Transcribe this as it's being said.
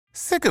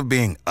Sick of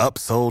being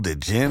upsold at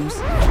gyms?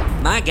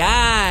 My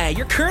guy,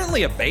 you're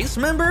currently a base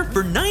member?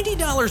 For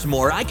 $90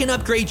 more, I can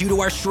upgrade you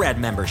to our Shred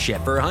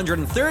membership. For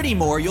 $130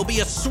 more, you'll be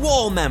a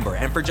Swole member.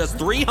 And for just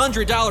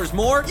 $300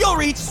 more, you'll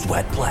reach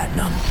Sweat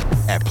Platinum.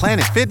 At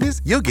Planet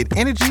Fitness, you'll get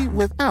energy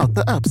without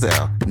the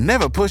upsell.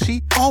 Never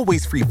pushy,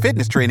 always free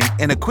fitness training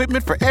and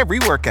equipment for every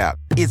workout.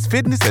 It's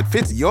fitness that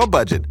fits your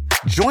budget.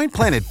 Join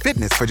Planet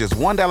Fitness for just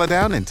 $1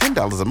 down and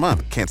 $10 a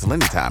month. Cancel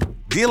anytime.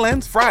 Deal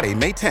ends Friday,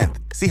 May 10th.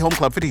 See Home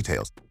Club for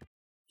details.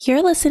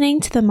 You're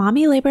listening to the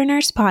Mommy Labor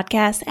Nurse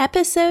Podcast,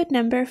 episode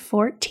number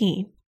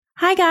 14.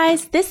 Hi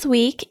guys, this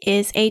week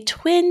is a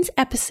twins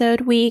episode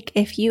week.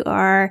 If you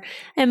are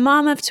a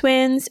mom of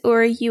twins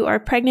or you are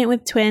pregnant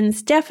with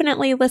twins,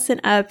 definitely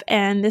listen up,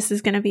 and this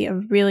is going to be a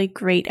really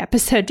great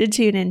episode to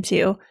tune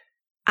into.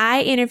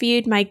 I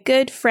interviewed my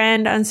good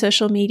friend on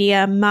social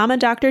media, Mama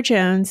Dr.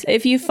 Jones.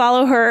 If you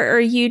follow her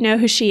or you know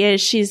who she is,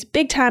 she's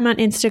big time on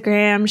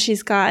Instagram.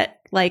 She's got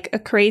like a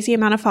crazy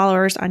amount of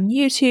followers on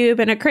YouTube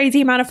and a crazy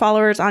amount of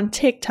followers on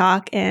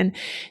TikTok. And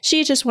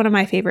she's just one of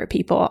my favorite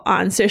people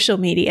on social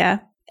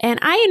media. And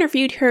I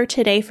interviewed her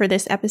today for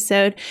this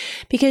episode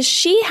because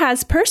she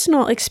has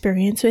personal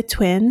experience with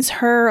twins.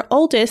 Her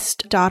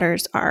oldest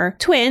daughters are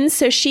twins,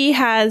 so she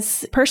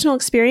has personal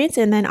experience.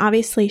 And then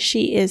obviously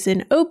she is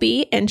an OB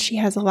and she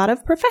has a lot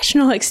of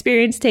professional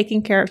experience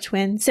taking care of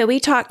twins. So we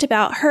talked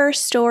about her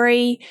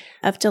story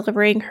of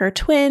delivering her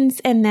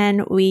twins, and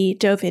then we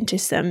dove into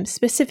some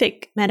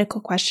specific medical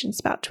questions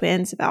about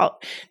twins,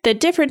 about the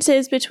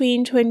differences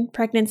between twin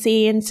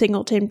pregnancy and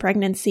singleton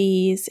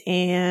pregnancies,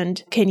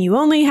 and can you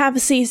only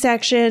have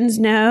C-sections?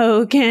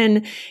 No.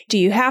 Do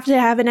you have to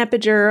have an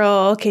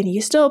epidural? Can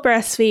you still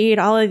breastfeed?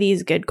 All of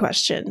these good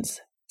questions.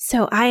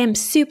 So I am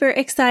super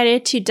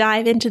excited to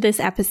dive into this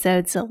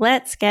episode. So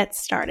let's get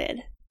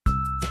started.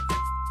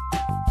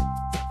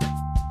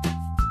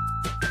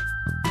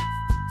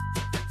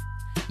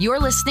 You're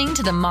listening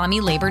to the Mommy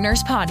Labor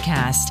Nurse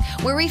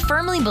Podcast, where we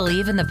firmly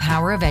believe in the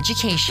power of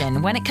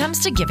education when it comes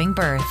to giving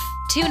birth.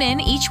 Tune in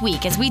each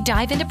week as we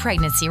dive into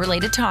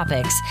pregnancy-related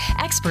topics,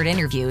 expert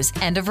interviews,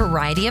 and a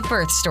variety of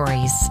birth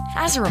stories.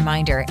 As a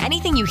reminder,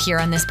 anything you hear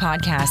on this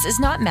podcast is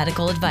not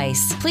medical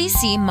advice. Please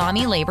see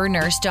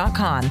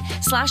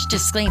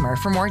mommylabornurse.com/disclaimer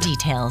for more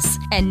details.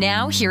 And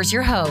now, here's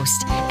your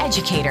host,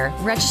 educator,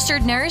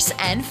 registered nurse,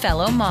 and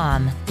fellow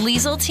mom,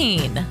 Liesl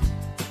Teen.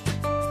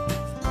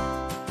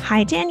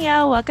 Hi,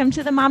 Danielle. Welcome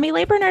to the Mommy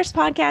Labor Nurse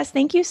Podcast.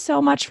 Thank you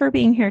so much for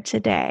being here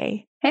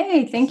today.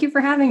 Hey, thank you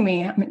for having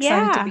me. I'm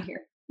excited to be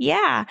here.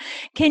 Yeah.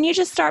 Can you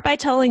just start by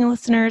telling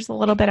listeners a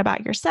little bit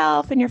about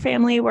yourself and your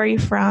family, where you're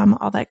from,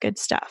 all that good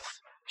stuff?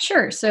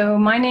 Sure. So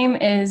my name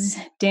is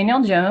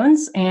Danielle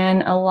Jones,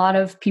 and a lot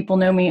of people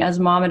know me as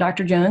Mama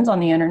Dr. Jones on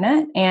the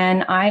internet.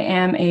 And I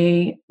am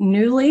a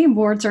newly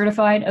board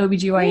certified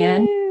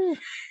OBGYN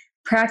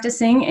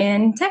practicing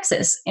in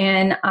Texas.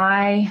 And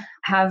I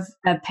have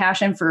a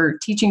passion for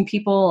teaching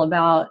people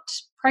about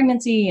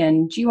pregnancy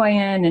and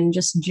GYN and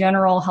just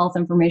general health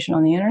information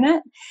on the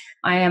internet.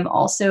 I am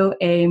also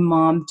a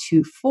mom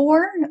to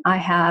 4. I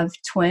have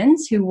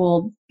twins who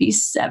will be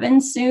 7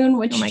 soon,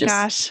 which is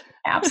just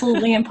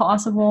absolutely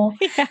impossible.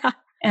 Yeah.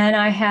 And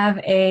I have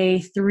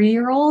a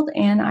 3-year-old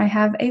and I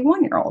have a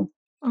 1-year-old.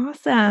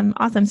 Awesome.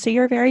 Awesome. So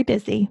you're very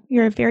busy.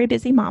 You're a very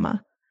busy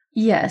mama.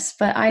 Yes,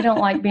 but I don't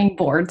like being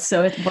bored,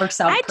 so it works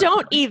out. I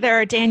don't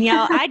either,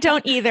 Danielle. I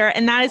don't either.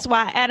 And that is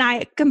why, and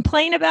I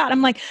complain about,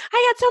 I'm like,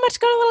 I got so much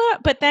going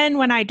on. But then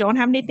when I don't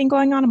have anything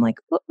going on, I'm like,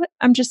 what?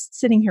 I'm just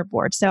sitting here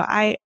bored. So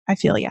I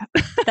feel you.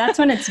 That's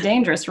when it's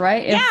dangerous,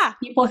 right? If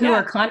people who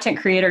are content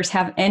creators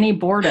have any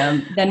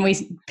boredom, then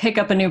we pick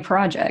up a new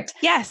project.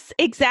 Yes,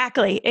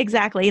 exactly.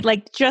 Exactly.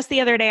 Like just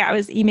the other day, I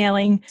was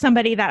emailing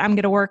somebody that I'm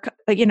going to work,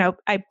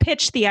 I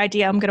pitched the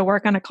idea I'm going to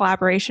work on a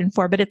collaboration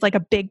for, but it's like a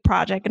big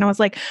project. And I was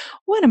like,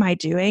 what am I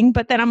doing?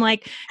 But then I'm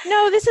like,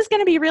 no, this is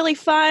going to be really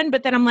fun.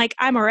 But then I'm like,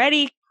 I'm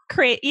already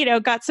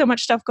got so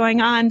much stuff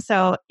going on.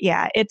 So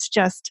yeah, it's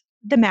just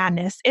the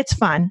madness. It's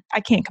fun.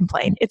 I can't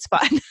complain. It's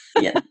fun.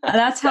 Yeah,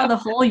 that's how the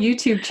whole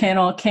YouTube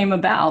channel came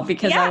about,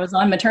 because I was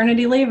on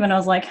maternity leave and I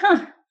was like,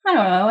 I don't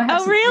know. I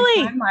have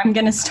really? Time. I'm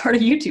going to start a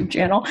YouTube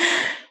channel.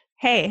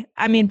 Hey,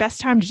 I mean, best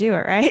time to do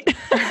it, right?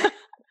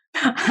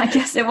 I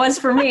guess it was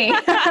for me.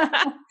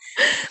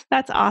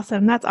 That's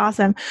awesome. That's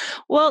awesome.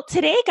 Well,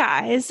 today,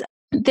 guys,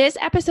 this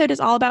episode is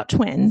all about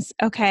twins.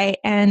 Okay.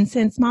 And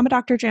since Mama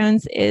Dr.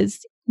 Jones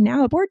is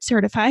now a board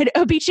certified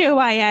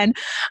OBGYN,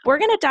 we're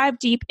going to dive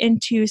deep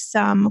into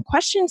some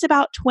questions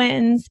about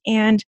twins.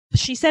 And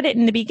she said it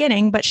in the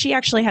beginning, but she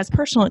actually has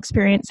personal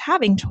experience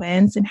having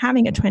twins and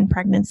having a twin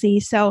pregnancy.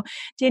 So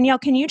Danielle,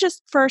 can you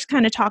just first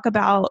kind of talk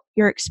about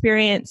your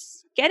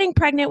experience getting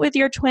pregnant with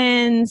your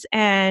twins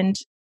and,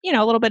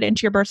 a little bit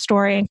into your birth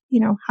story,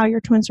 how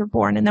your twins were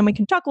born, and then we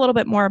can talk a little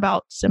bit more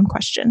about some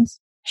questions.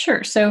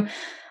 Sure. So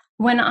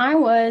when I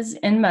was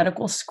in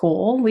medical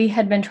school, we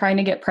had been trying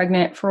to get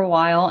pregnant for a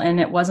while and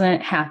it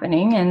wasn't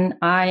happening. And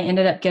I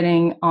ended up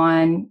getting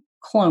on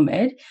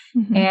Clomid.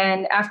 Mm-hmm.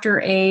 And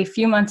after a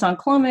few months on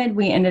Clomid,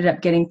 we ended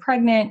up getting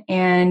pregnant.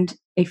 And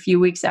a few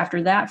weeks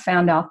after that,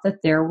 found out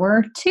that there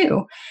were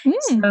 2.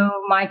 So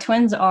my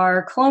twins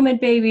are Clomid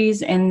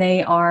babies, and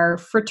they are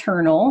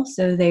fraternal.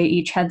 So they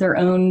each had their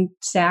own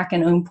sac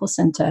and own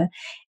placenta.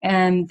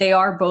 And they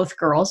are both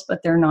girls,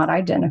 but they're not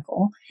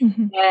identical.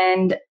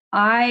 And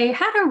I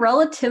had a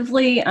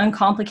relatively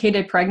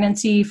uncomplicated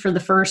pregnancy for the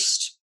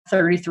first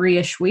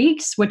 33-ish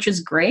weeks, which is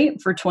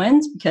great for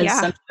twins because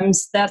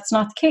sometimes that's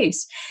not the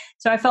case.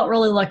 So I felt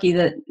really lucky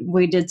that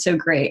we did so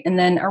great. And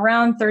then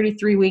around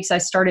 33 weeks, I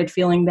started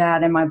feeling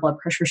bad and my blood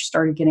pressure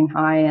started getting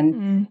high.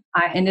 And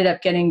I ended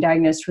up getting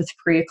diagnosed with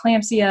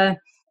preeclampsia.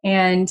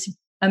 And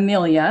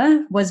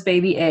Amelia was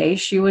baby A.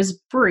 She was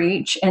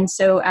breech. And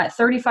so at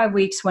 35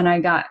 weeks, when I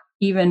got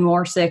even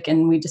more sick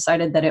and we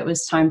decided that it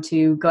was time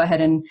to go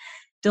ahead and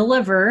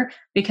deliver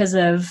because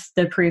of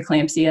the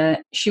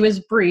preeclampsia, she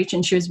was breech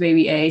and she was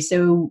baby A.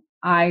 So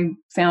I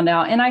found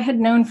out, and I had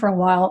known for a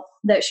while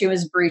that she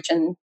was breech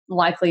and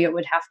likely it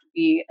would have to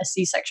be a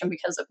C-section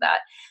because of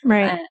that.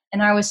 Right.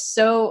 And I was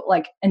so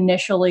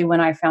initially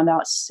when I found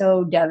out,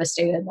 so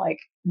devastated,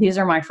 these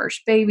are my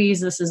first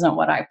babies. This isn't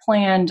what I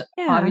planned.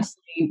 Yeah.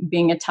 Obviously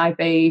being a type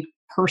A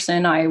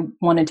person, I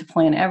wanted to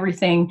plan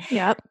everything.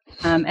 Yep.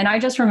 And I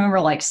just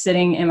remember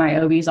sitting in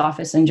my OB's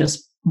office and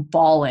just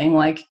bawling,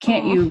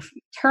 can't you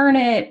turn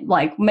it,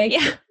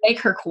 make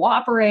her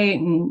cooperate?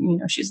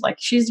 And, she's like,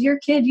 she's your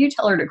kid. You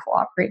tell her to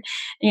cooperate.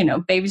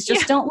 Babies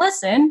just don't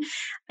listen.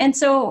 And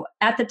so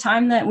at the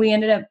time that we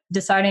ended up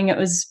deciding it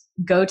was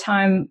go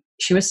time,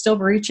 she was still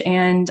breech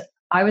and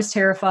I was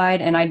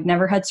terrified and I'd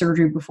never had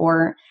surgery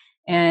before.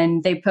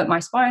 And they put my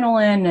spinal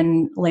in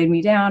and laid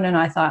me down. And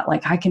I thought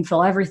I can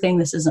feel everything.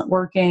 This isn't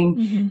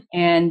working.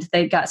 And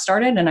they got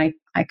started and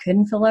I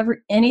couldn't feel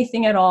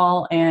anything at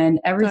all. And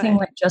everything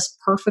went just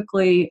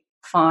perfectly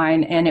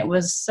fine. And it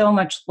was so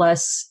much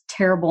less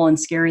terrible and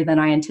scary than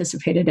I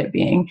anticipated it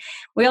being.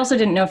 We also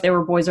didn't know if they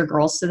were boys or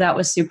girls. So that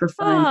was super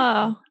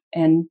fun.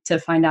 And to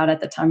find out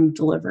at the time of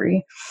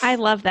delivery. I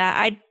love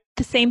that.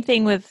 The same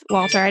thing with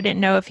Walter. I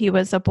didn't know if he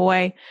was a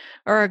boy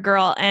or a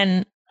girl.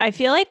 And I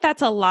feel like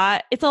it's a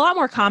lot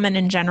more common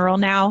in general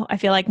now. I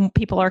feel like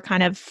people are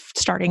kind of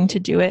starting to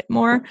do it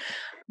more,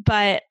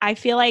 but I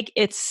feel like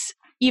it's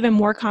even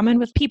more common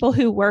with people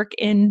who work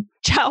in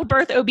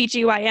childbirth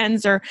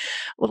OBGYNs or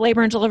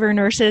labor and delivery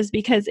nurses,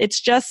 because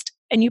it's just,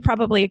 and you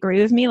probably agree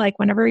with me,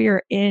 whenever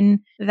you're in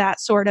that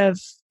sort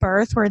of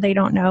birth where they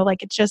don't know,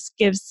 it just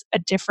gives a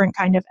different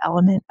kind of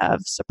element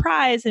of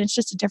surprise and it's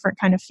just a different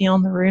kind of feel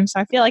in the room. So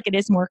I feel like it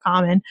is more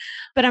common.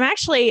 But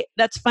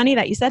that's funny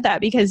that you said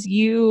that because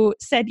you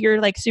said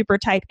you're super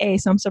type A.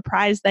 So I'm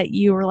surprised that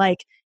you were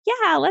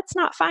yeah, let's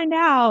not find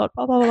out,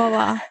 blah, blah, blah,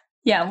 blah.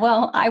 Yeah,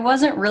 well, I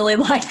wasn't really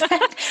like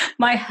that.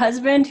 My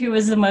husband, who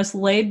was the most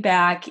laid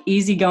back,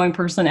 easygoing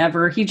person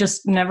ever, he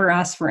just never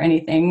asked for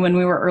anything. When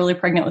we were early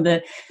pregnant with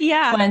the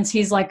twins,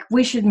 he's like,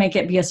 we should make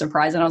it be a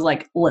surprise. And I was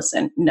like,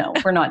 listen, no,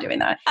 we're not doing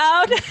that.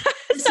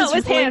 So it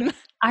was him.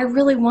 I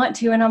really want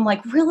to. And I'm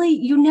like, really?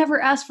 You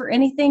never asked for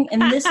anything?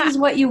 And this is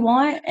what you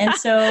want? And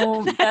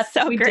so that's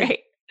so what we great. did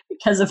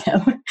because of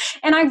him.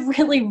 And I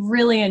really,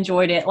 really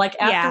enjoyed it.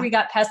 After we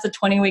got past the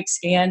 20-week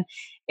scan,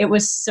 it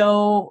was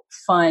so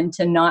fun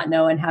to not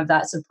know and have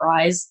that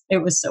surprise. It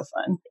was so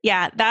fun.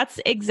 Yeah, that's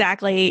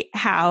exactly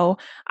how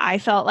I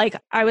felt.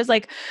 I was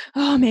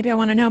oh, maybe I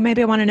want to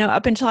know,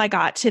 up until I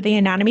got to the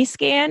anatomy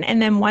scan. And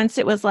then once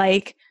it was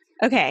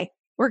okay,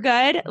 we're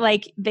good.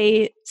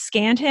 They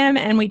scanned him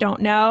and we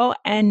don't know.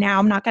 And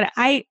now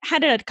I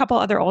had a couple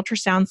other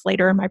ultrasounds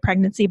later in my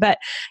pregnancy, but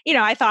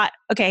I thought,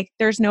 okay,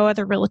 there's no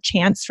other real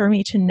chance for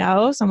me to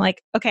know. So I'm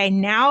okay,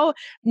 now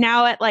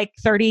at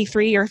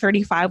 33 or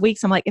 35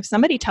 weeks, I'm if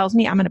somebody tells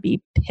me, I'm going to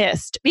be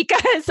pissed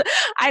because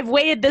I've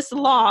waited this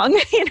long.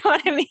 You know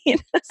what I mean?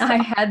 So. I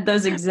had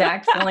those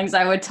exact feelings.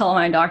 I would tell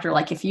my doctor,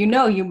 if you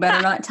know, you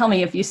better not tell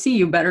me. If you see,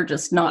 you better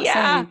just not say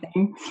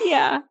anything.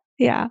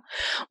 Yeah.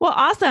 Well,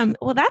 awesome.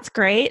 Well, that's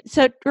great.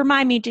 So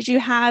remind me,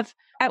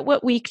 at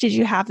what week did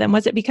you have them?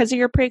 Was it because of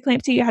your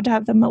preeclampsia you had to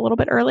have them a little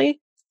bit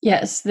early?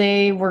 Yes,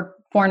 they were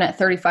born at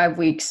 35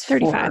 weeks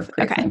 35. for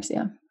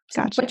preeclampsia. Okay.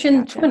 Gotcha. Which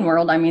in twin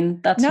world,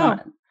 that's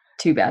not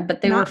too bad.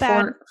 But they were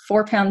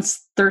 4 pounds,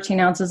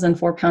 13 ounces and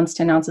 4 pounds,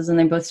 10 ounces. And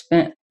they both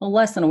spent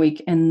less than a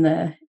week in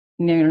the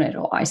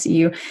neonatal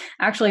ICU.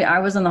 Actually, I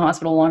was in the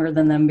hospital longer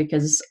than them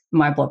because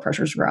my blood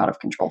pressures were out of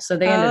control. So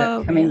they ended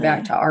up coming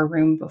back to our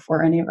room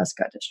before any of us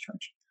got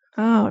discharged.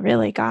 Oh,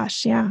 really?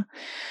 Gosh. Yeah.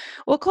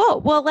 Well,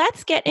 cool. Well,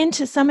 let's get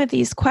into some of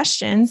these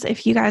questions.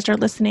 If you guys are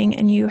listening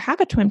and you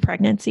have a twin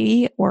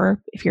pregnancy, or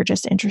if you're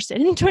just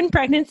interested in twin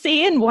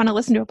pregnancy and want to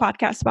listen to a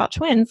podcast about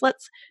twins,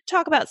 let's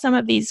talk about some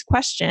of these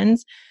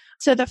questions.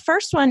 So the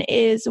first one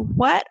is,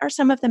 what are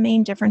some of the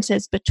main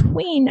differences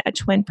between a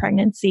twin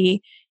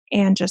pregnancy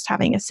and just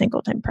having a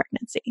singleton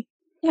pregnancy?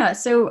 Yeah.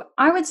 So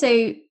I would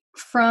say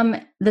from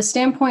the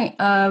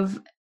standpoint of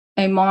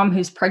a mom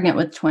who's pregnant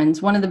with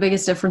twins, one of the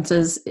biggest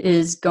differences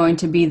is going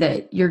to be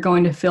that you're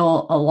going to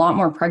feel a lot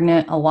more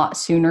pregnant a lot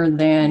sooner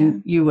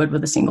than you would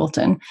with a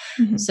singleton.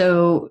 Mm-hmm.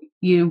 So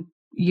you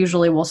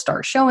usually will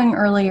start showing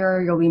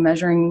earlier. You'll be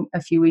measuring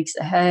a few weeks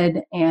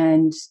ahead,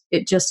 and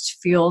it just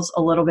feels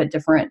a little bit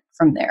different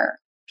from there.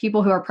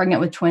 People who are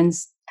pregnant with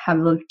twins have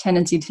a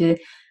tendency to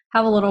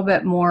have a little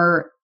bit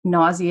more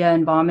nausea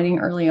and vomiting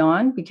early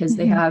on because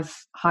they have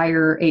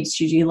higher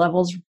HCG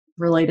levels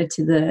related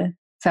to the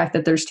fact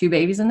that there's two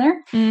babies in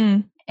there.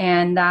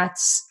 And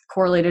that's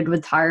correlated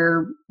with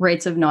higher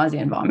rates of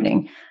nausea and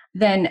vomiting.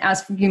 Then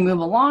as you move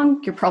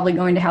along, you're probably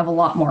going to have a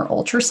lot more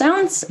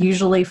ultrasounds.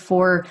 Usually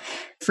for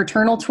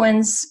fraternal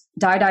twins,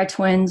 di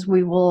twins,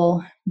 we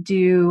will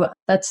do,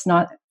 that's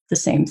not the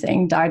same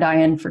thing. Di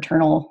and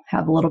fraternal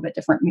have a little bit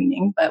different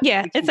meaning, but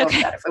yeah, we can it's go okay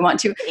over that if we want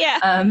to.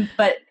 Yeah.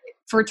 But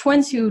for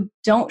twins who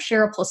don't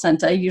share a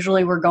placenta,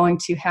 usually we're going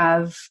to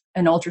have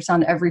an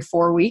ultrasound every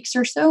 4 weeks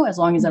or so, as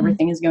long as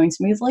everything is going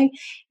smoothly.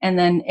 And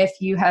then if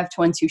you have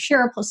twins who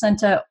share a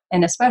placenta,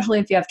 and especially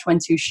if you have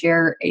twins who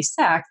share a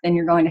sac, then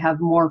you're going to have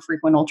more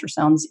frequent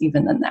ultrasounds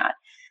even than that.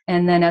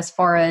 And then as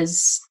far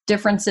as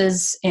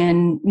differences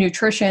in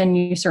nutrition,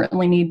 you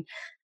certainly need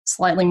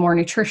slightly more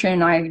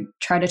nutrition. I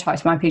try to talk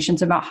to my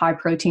patients about high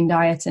protein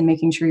diets and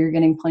making sure you're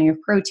getting plenty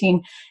of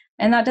protein.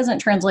 And that doesn't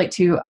translate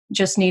to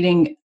just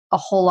needing a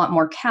whole lot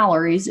more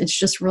calories. It's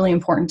just really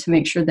important to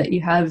make sure that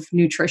you have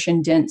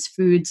nutrition dense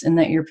foods and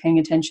that you're paying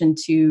attention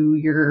to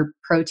your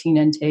protein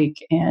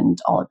intake and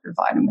all of your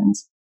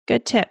vitamins.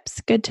 Good tips.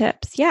 Good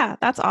tips. Yeah,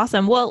 that's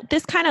awesome. Well,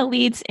 this kind of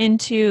leads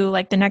into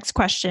like the next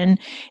question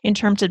in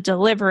terms of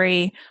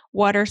delivery.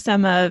 What are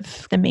some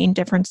of the main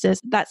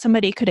differences that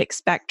somebody could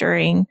expect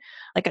during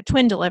like a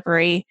twin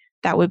delivery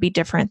that would be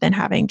different than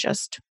having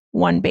just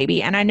one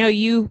baby? And I know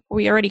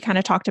we already kind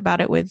of talked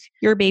about it with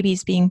your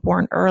babies being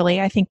born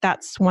early. I think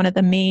that's one of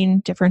the main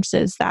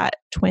differences, that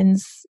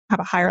twins have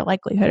a higher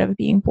likelihood of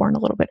being born a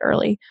little bit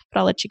early, but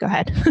I'll let you go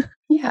ahead.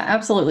 Yeah,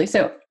 absolutely.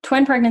 So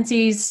twin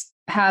pregnancies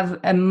have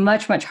a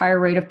much, much higher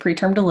rate of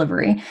preterm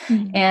delivery.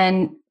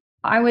 And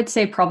I would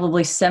say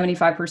probably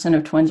 75%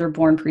 of twins are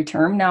born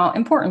preterm. Now,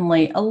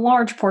 importantly, a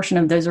large portion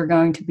of those are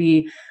going to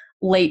be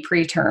late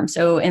preterm.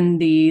 So in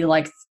the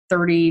like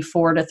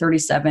 34 to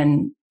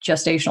 37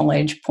 gestational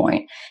age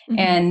point.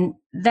 And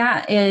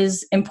that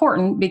is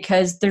important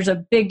because there's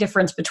a big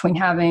difference between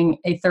having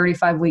a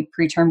 35-week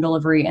preterm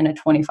delivery and a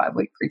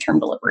 25-week preterm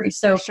delivery.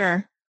 So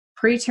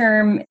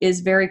preterm is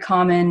very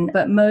common,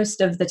 but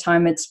most of the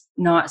time it's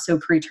not so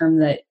preterm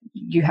that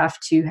you have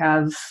to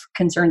have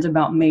concerns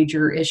about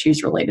major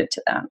issues related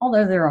to that,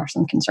 although there are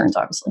some concerns,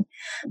 obviously.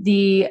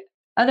 The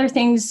other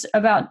things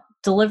about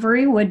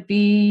delivery would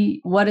be,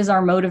 what is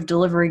our mode of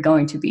delivery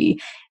going to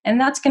be? And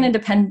that's going to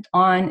depend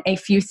on a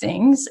few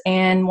things.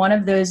 And one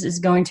of those is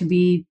going to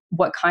be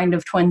what kind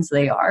of twins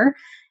they are.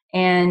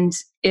 And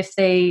if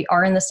they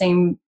are in the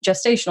same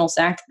gestational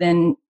sac,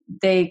 then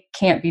they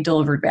can't be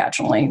delivered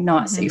vaginally,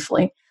 not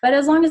safely. But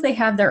as long as they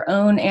have their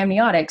own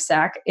amniotic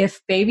sac,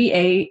 if baby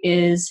A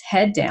is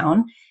head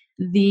down,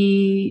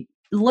 the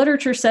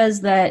literature says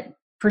that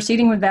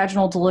proceeding with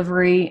vaginal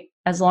delivery,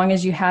 as long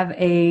as you have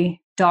a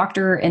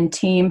doctor and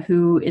team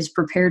who is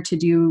prepared to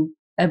do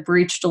a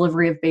breech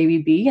delivery of baby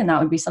B, and that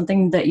would be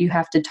something that you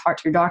have to talk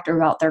to your doctor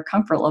about their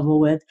comfort level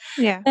with,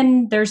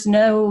 then there's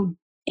no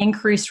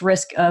increased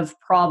risk of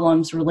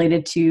problems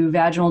related to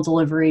vaginal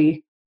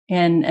delivery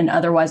in an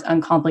otherwise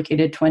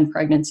uncomplicated twin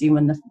pregnancy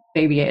when the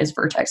baby A is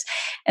vertex.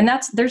 And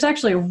there's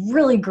actually a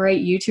really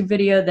great YouTube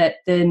video that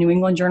the New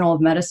England Journal of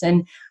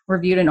Medicine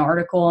reviewed an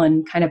article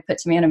and kind of put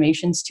some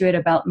animations to it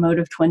about mode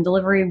of twin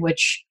delivery,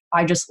 which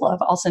I just love.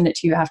 I'll send it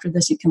to you after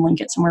this. You can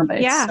link it somewhere, but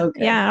it's so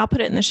good. Yeah, I'll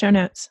put it in the show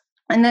notes.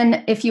 And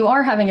then if you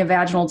are having a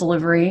vaginal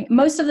delivery,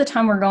 most of the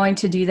time we're going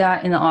to do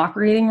that in the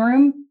operating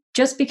room,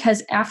 just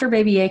because after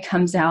baby A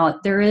comes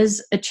out, there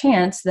is a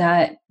chance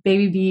that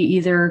baby B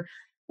either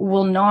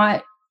will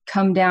not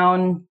come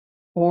down,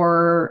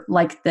 or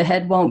like the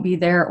head won't be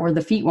there, or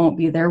the feet won't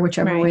be there,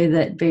 whichever way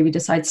that baby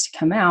decides to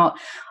come out,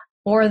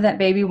 or that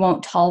baby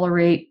won't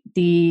tolerate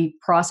the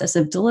process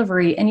of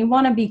delivery. And you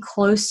want to be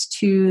close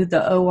to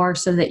the OR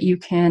so that you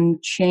can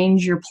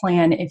change your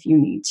plan if you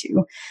need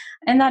to.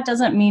 And that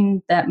doesn't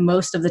mean that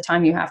most of the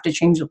time you have to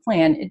change the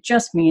plan. It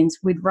just means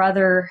we'd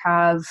rather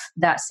have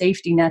that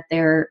safety net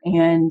there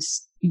and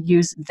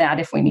use that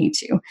if we need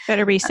to.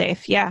 Better be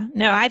safe. Yeah.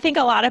 No, I think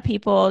a lot of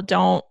people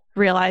don't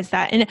realize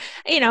that. And,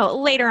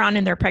 later on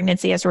in their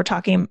pregnancy, as we're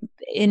talking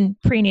in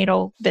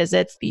prenatal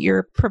visits,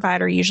 your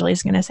provider usually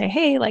is going to say,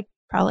 hey, like,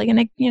 probably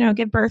going to,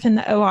 give birth in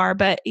the OR.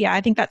 But yeah, I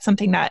think that's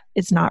something that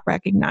is not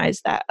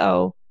recognized, that,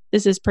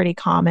 this is pretty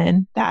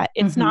common, that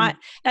it's not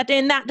that.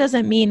 And that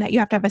doesn't mean that you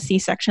have to have a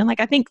C-section. Like,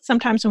 I think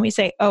sometimes when we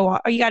say,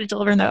 you got to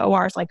deliver in the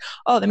OR, it's like,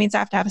 that means I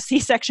have to have a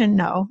C-section.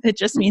 No, it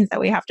just means that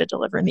we have to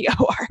deliver in the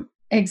OR.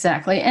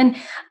 Exactly. And,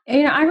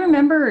 I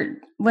remember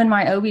when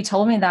my OB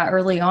told me that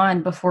early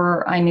on,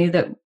 before I knew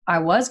that I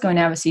was going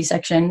to have a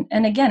C-section.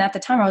 And again, at the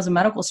time I was a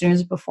medical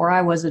student, before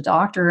I was a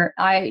doctor.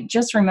 I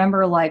just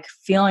remember like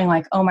feeling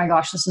like, oh my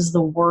gosh, this is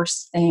the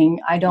worst thing.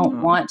 I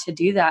don't want to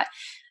do that.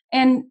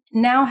 And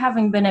now,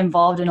 having been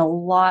involved in a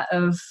lot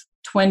of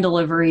twin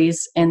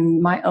deliveries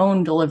and my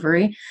own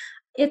delivery,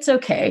 it's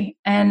okay.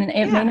 And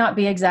it may not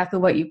be exactly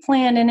what you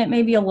planned, and it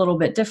may be a little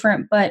bit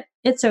different, but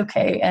it's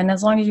okay. And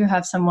as long as you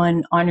have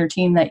someone on your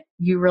team that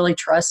you really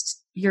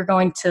trust, you're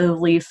going to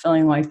leave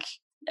feeling like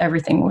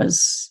everything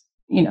was,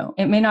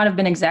 it may not have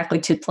been exactly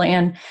to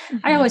plan.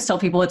 I always tell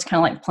people it's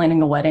kind of like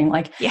planning a wedding.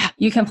 Like,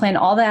 you can plan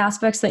all the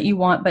aspects that you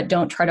want, but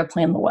don't try to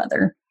plan the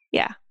weather.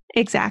 Yeah,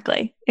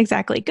 exactly.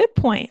 Good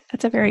point.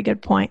 That's a very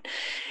good point.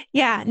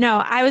 Yeah, no,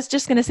 I was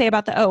just going to say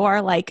about the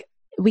OR, like,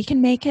 we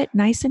can make it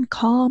nice and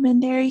calm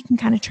in there. You can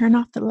kind of turn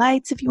off the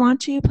lights if you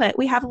want to, but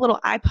we have a little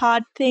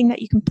iPod thing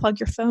that you can plug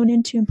your phone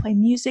into and play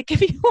music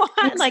if you want.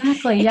 Exactly. Like,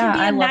 it can be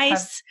a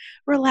nice,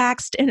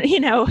 relaxed,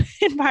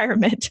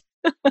 environment.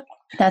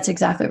 That's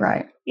exactly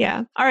right.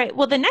 Yeah. All right.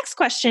 Well, the next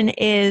question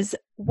is,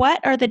 what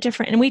are the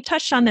different, and we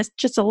touched on this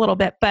just a little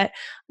bit, but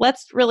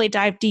let's really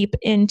dive deep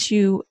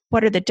into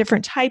what are the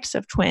different types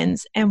of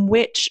twins and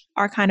which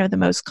are kind of the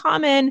most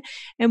common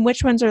and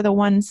which ones are the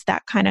ones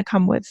that kind of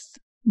come with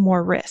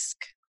more risk.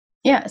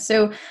 Yeah.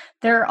 So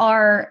there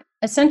are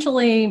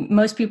essentially,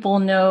 most people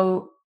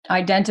know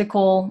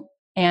identical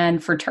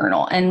and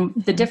fraternal. And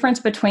the difference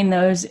between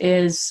those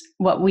is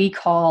what we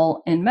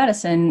call in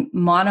medicine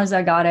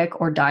monozygotic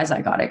or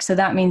dizygotic. So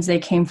that means they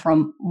came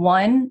from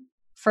one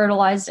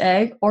fertilized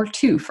egg or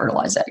two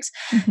fertilized eggs.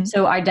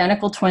 So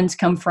identical twins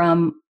come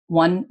from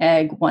one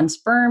egg, one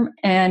sperm,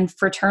 and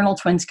fraternal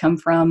twins come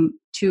from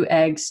two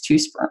eggs, two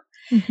sperm.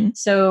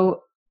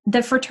 So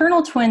the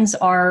fraternal twins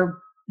are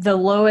the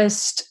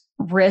lowest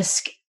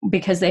risk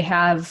because they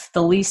have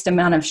the least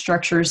amount of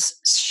structures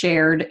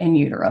shared in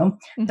utero.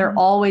 They're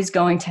always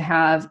going to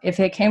have, if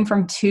it came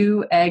from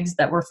two eggs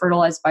that were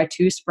fertilized by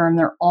two sperm,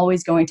 they're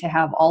always going to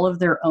have all of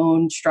their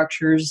own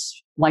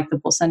structures like the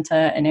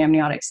placenta and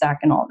amniotic sac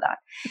and all of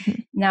that.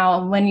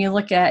 Now, when you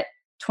look at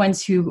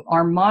twins who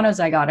are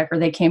monozygotic, or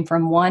they came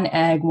from one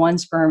egg, one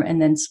sperm,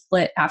 and then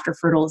split after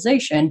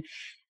fertilization,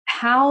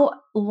 how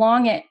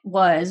long it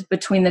was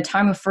between the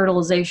time of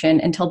fertilization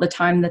until the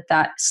time that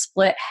that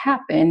split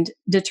happened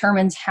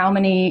determines how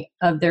many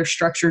of their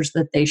structures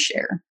that they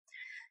share.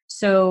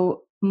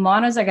 So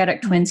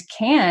monozygotic twins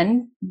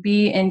can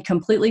be in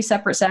completely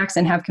separate sacs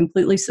and have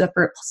completely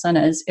separate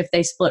placentas if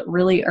they split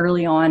really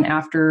early on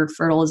after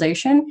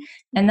fertilization.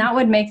 And that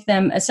would make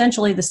them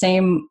essentially the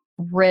same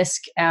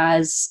risk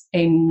as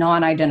a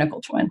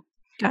non-identical twin.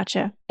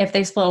 Gotcha. If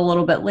they split a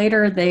little bit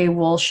later, they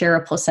will share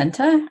a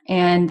placenta,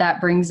 and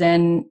that brings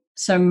in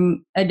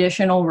some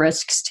additional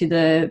risks to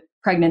the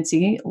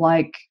pregnancy,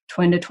 like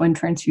twin-to-twin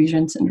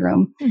transfusion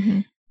syndrome.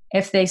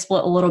 If they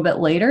split a little bit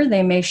later,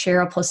 they may share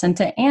a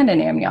placenta and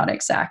an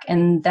amniotic sac,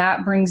 and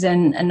that brings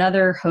in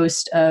another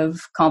host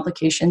of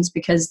complications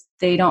because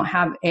they don't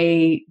have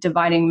a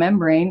dividing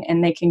membrane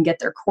and they can get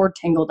their cord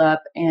tangled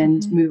up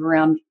and move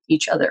around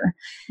each other.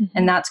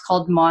 And that's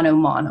called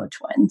mono-mono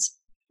twins.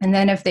 And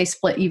then if they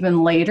split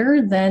even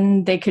later,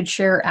 then they could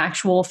share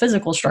actual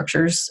physical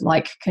structures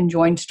like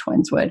conjoined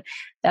twins would.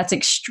 That's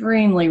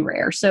extremely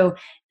rare. So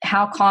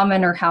how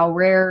common or how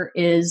rare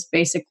is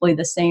basically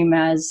the same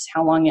as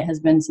how long it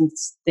has been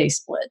since they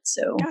split.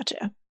 So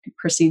Gotcha. It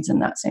proceeds in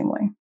that same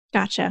way.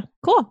 Gotcha.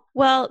 Cool.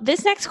 Well,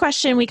 this next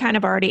question we kind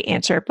of already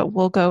answered, but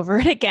we'll go over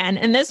it again.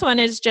 And this one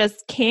is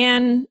just,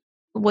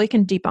 we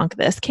can debunk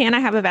this. Can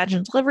I have a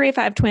vaginal delivery if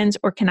I have twins,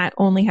 or can I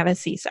only have a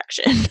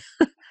C-section?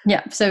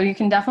 Yeah, so you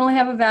can definitely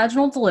have a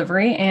vaginal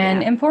delivery.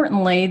 And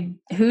importantly,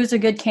 who's a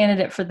good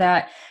candidate for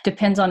that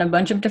depends on a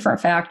bunch of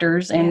different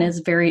factors and is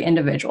very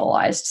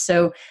individualized.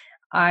 So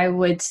I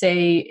would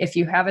say if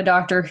you have a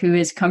doctor who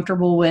is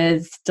comfortable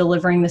with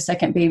delivering the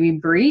second baby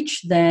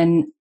breech,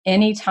 then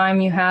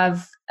anytime you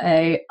have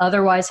a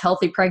otherwise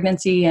healthy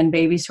pregnancy and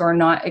babies who are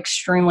not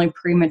extremely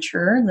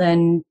premature,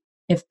 then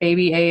if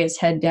baby A is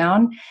head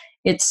down,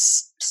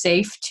 it's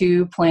safe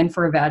to plan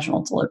for a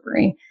vaginal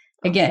delivery.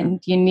 Again,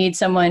 you need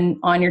someone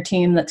on your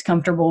team that's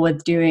comfortable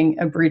with doing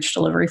a breech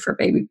delivery for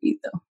baby B,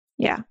 though.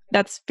 Yeah,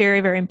 that's very,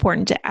 very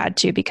important to add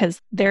to,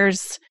 because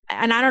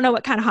and I don't know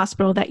what kind of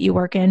hospital that you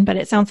work in, but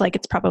it sounds like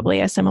it's probably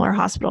a similar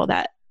hospital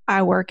that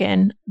I work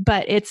in.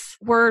 But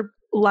we're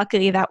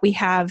lucky that we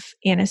have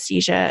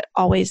anesthesia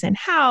always in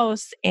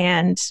house,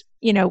 and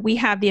we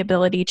have the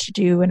ability to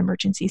do an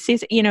emergency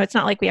C-section. It's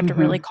not like we have to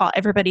really call.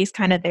 Everybody's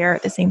kind of there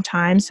at the same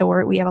time. So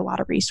we have a lot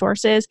of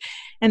resources.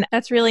 And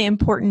that's really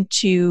important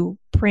to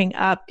bring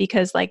up,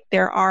 because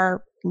there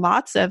are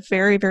lots of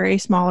very, very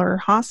smaller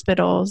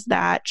hospitals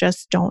that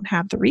just don't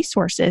have the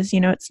resources.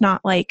 It's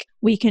not like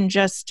we can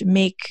just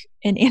make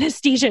an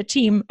anesthesia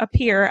team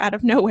appear out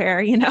of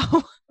nowhere,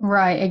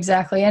 Right,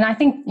 exactly. And I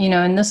think,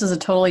 and this is a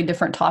totally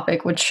different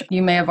topic, which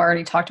you may have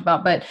already talked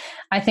about, but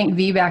I think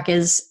VBAC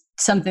is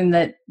something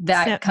that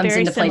comes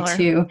into play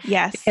too.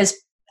 Yes. Because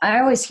I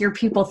always hear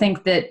people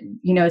think that,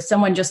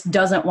 someone just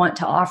doesn't want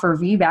to offer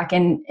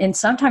VBAC. And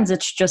sometimes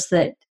it's just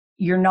that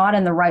you're not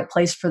in the right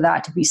place for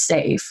that to be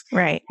safe.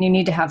 Right. You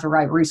need to have the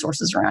right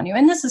resources around you.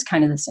 And this is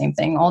kind of the same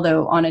thing,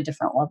 although on a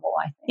different level,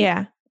 I think.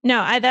 Yeah.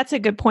 No, that's a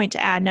good point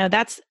to add. No,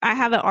 I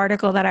have an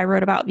article that I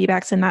wrote about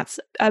VBACs, and that's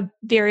a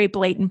very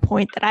blatant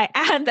point that I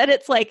add, that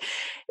it's like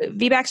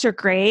VBACs are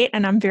great.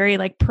 And I'm very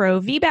like pro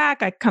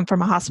VBAC. I come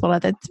from a hospital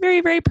that's very,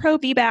 very pro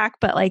VBAC,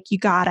 but like you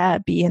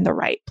gotta be in the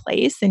right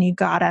place and you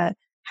gotta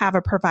have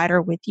a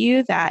provider with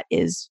you that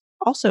is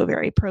also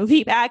very pro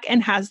VBAC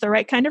and has the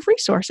right kind of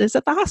resources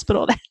at the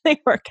hospital that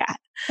they work at.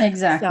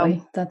 Exactly.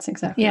 So, that's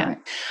exactly right.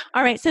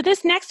 All right. So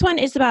this next one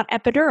is about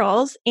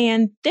epidurals.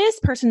 And this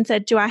person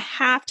said, do I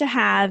have to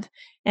have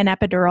an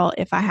epidural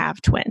if I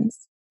have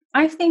twins?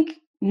 I think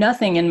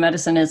nothing in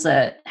medicine is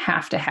a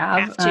have to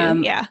have.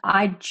 Yeah.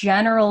 I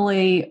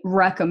generally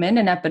recommend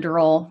an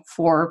epidural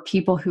for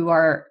people who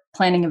are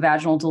planning a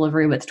vaginal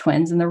delivery with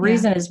twins. And the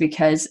reason is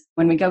because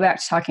when we go back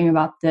to talking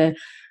about the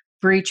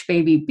breech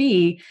baby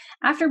B,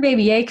 after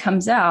baby A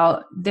comes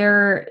out,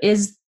 there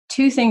is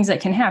two things that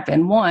can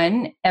happen.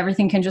 One,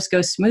 everything can just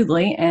go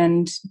smoothly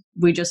and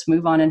we just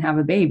move on and have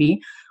a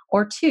baby.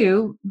 Or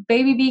two,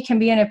 baby B can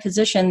be in a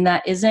position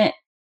that isn't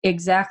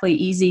exactly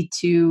easy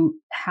to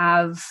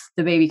have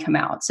the baby come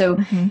out. So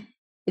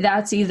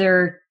that's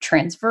either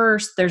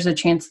transverse, there's a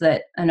chance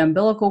that an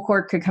umbilical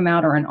cord could come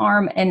out or an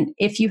arm. And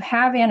if you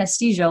have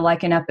anesthesia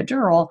like an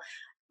epidural,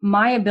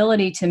 my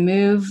ability to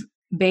move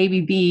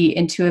baby B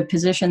into a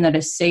position that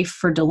is safe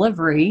for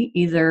delivery,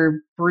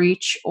 either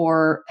breech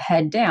or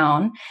head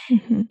down,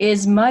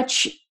 is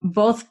much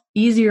both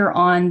easier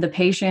on the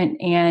patient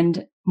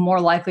and more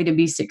likely to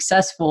be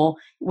successful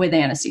with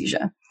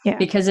anesthesia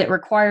because it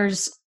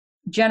requires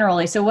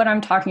generally. So what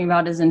I'm talking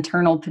about is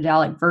internal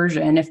pedalic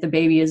version. If the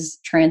baby is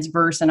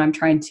transverse and I'm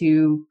trying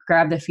to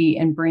grab the feet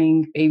and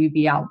bring baby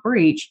B out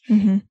breech,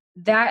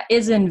 that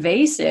is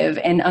invasive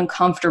and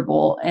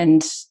uncomfortable,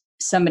 and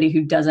somebody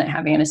who doesn't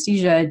have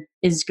anesthesia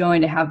is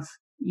going to have,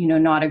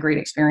 not a great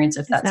experience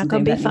if that's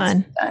something that needs to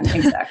be done.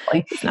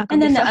 Exactly. And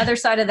then the other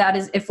side of that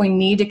is if we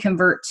need to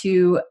convert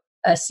to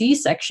a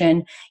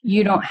C-section,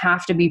 you don't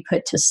have to be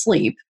put to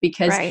sleep,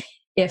 because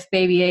if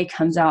baby A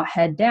comes out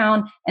head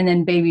down and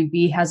then baby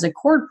B has a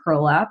cord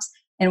prolapse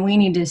and we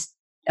need to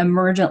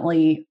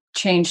emergently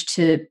change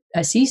to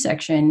a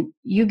C-section,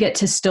 you get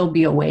to still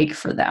be awake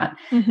for that.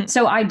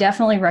 So I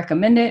definitely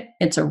recommend it.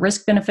 It's a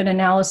risk benefit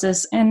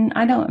analysis. And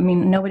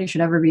nobody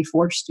should ever be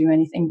forced to do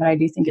anything, but I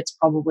do think it's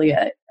probably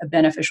a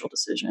beneficial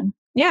decision.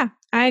 Yeah,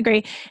 I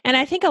agree. And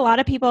I think a lot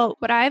of people,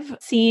 what I've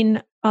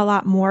seen a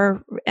lot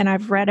more, and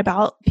I've read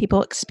about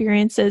people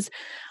experiences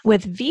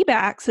with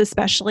VBACs,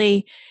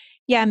 especially,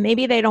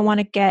 maybe they don't want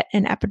to get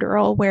an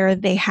epidural where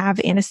they have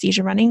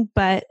anesthesia running,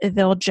 but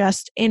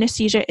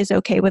anesthesia is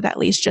okay with at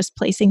least just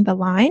placing the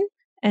line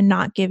and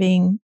not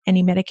giving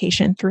any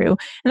medication through.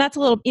 And that's a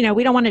little,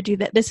 we don't want to do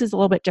that. This is a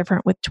little bit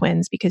different with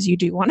twins because you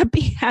do want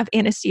to have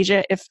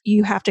anesthesia if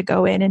you have to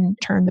go in and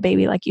turn the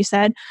baby, like you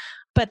said.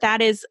 But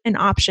that is an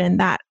option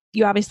that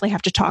you obviously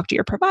have to talk to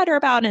your provider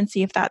about and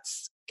see if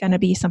that's going to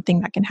be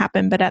something that can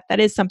happen. But that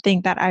is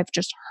something that I've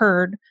just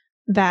heard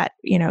that,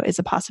 is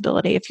a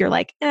possibility. If you're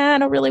like, I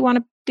don't really want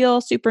to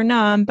feel super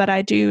numb, but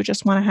I do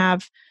just want to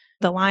have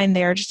the line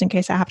there just in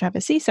case I have to have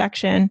a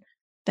C-section,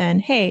 then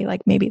hey,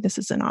 like maybe this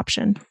is an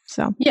option.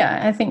 So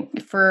yeah, I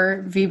think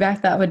for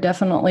VBAC, that would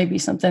definitely be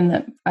something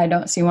that I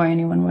don't see why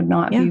anyone would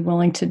not be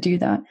willing to do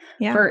that.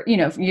 Yeah. For,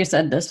 you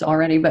said this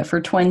already, but for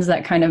twins,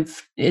 that kind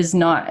of is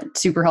not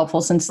super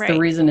helpful, since the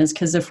reason is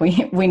because if we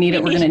need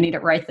it, we're going to need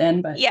it right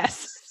then. But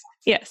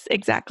Yes,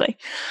 exactly.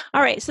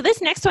 All right. So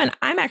this next one,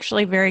 I'm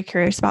actually very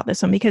curious about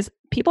this one because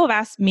people have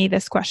asked me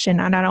this question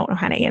and I don't know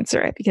how to answer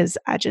it because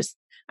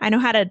I know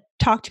how to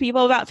talk to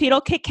people about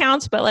fetal kick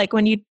counts, but like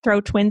when you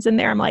throw twins in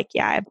there, I'm like,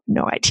 I have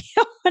no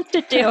idea what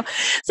to do.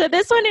 So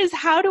this one is,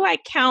 how do I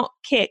count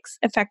kicks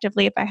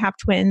effectively if I have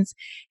twins?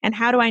 And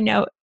how do I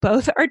know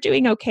both are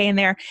doing okay in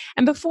there?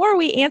 And before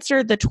we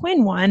answer the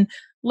twin one,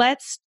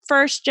 let's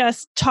first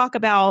just talk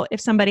about,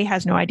 if somebody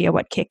has no idea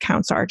what kick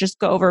counts are, just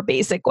go over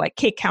basic what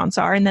kick counts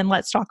are. And then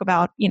let's talk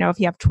about, if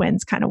you have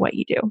twins, kind of what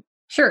you do.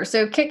 Sure.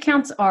 So kick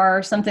counts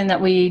are something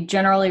that we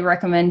generally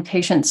recommend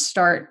patients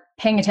start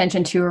paying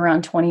attention to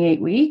around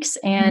 28 weeks.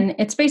 And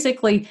it's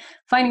basically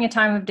finding a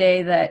time of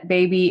day that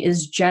baby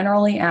is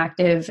generally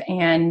active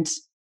and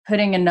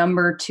putting a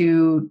number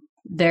to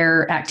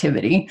their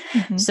activity.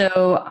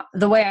 So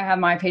the way I have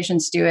my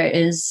patients do it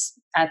is,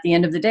 at the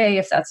end of the day,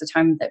 if that's the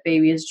time that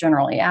baby is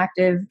generally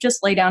active,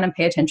 just lay down and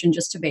pay attention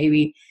just to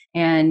baby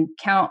and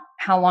count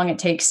how long it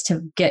takes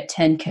to get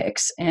 10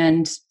 kicks.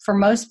 And for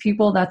most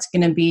people, that's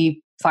going to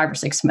be 5 or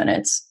 6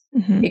 minutes.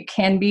 It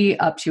can be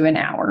up to an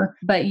hour,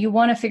 but you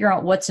want to figure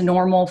out what's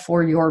normal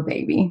for your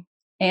baby.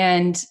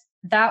 And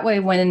that way,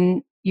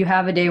 when you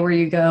have a day where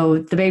you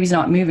go, the baby's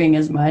not moving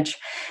as much,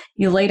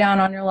 you lay down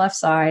on your left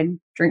side,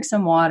 drink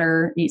some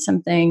water, eat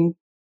something,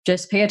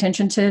 just pay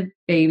attention to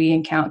baby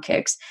and count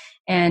kicks.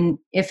 And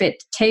if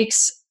it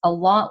takes a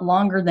lot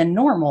longer than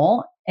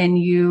normal and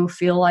you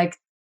feel like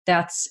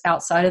that's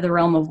outside of the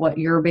realm of what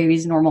your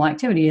baby's normal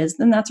activity is,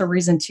 then that's a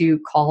reason to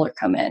call or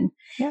come in.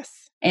 Yes.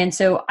 And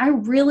so I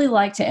really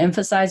like to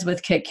emphasize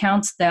with kick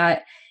counts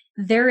that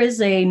there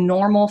is a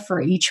normal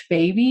for each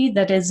baby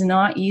that is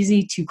not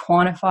easy to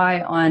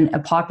quantify on a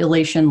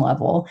population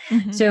level.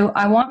 Mhm. So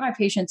I want my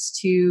patients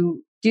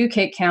to do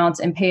kick counts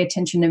and pay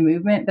attention to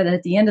movement. But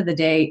at the end of the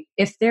day,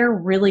 if they're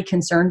really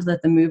concerned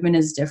that the movement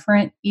is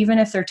different, even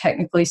if they're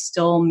technically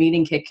still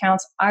meeting kick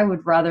counts, I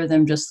would rather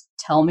them just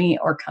tell me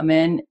or come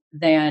in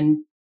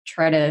than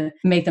try to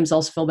make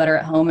themselves feel better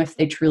at home if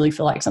they truly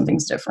feel like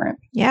something's different.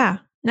 Yeah.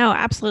 No,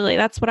 absolutely.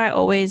 That's what I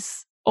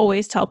always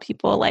tell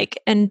people. Like,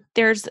 and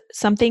there's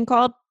something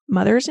called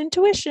mother's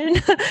intuition,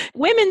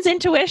 women's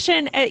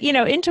intuition,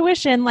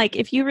 intuition. Like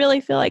if you really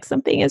feel like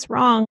something is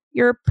wrong,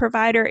 your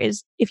provider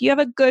if you have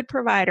a good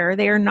provider,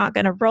 they are not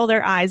going to roll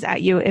their eyes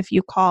at you if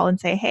you call and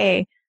say,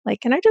 hey, like,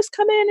 can I just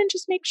come in and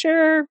just make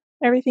sure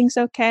everything's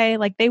okay?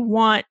 Like they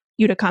want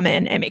you to come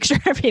in and make sure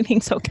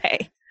everything's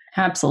okay.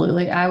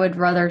 Absolutely. I would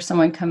rather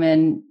someone come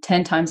in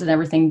 10 times and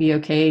everything be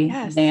okay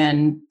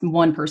than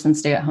one person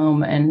stay at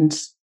home and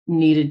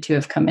needed to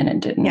have come in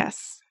and didn't.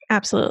 Yes,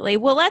 absolutely.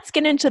 Well, let's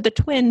get into the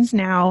twins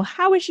now.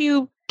 How would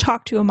you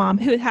talk to a mom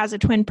who has a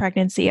twin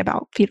pregnancy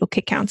about fetal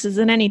kick counts? Is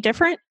it any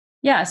different?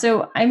 Yeah.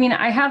 So, I mean,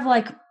 I have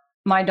like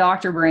my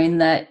doctor brain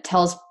that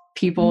tells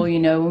people,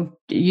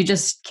 you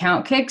just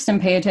count kicks and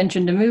pay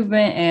attention to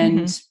movement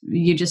and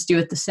you just do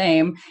it the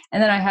same.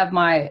 And then I have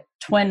my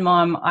twin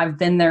mom, I've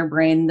been there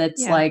brain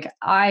that's like,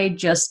 I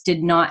just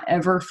did not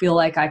ever feel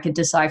like I could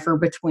decipher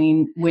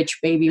between which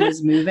baby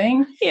was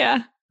moving.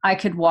 Yeah. I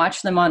could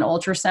watch them on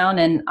ultrasound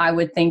and I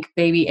would think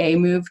baby A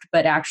moved,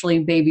 but actually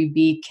baby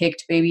B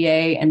kicked baby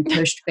A and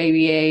pushed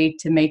baby A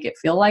to make it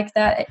feel like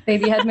that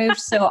baby had moved.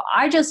 So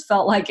I just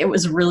felt like it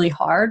was really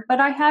hard, but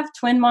I have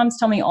twin moms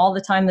tell me all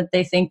the time that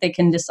they think they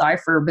can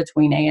decipher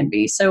between A and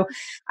B. So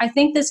I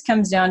think this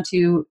comes down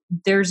to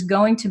there's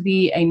going to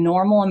be a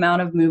normal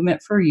amount of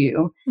movement for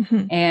you.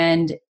 Mm-hmm.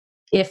 And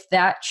if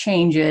that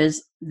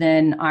changes,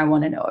 then I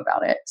want to know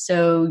about it.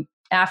 So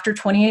after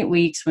 28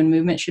 weeks, when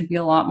movement should be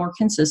a lot more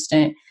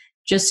consistent,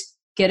 just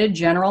get a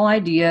general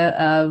idea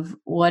of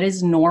what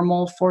is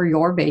normal for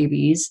your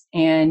babies.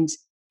 And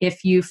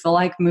if you feel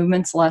like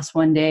movement's less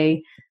one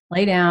day,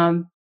 lay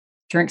down,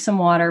 drink some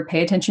water,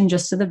 pay attention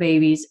just to the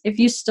babies. If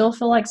you still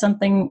feel like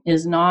something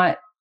is not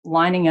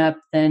lining up,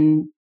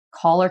 then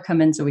call or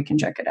come in so we can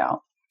check it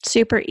out.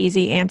 Super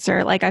easy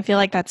answer. Like, I feel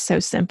like that's so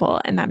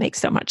simple and that makes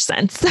so much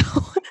sense. So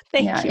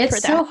thank you for that.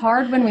 It's so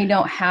hard when we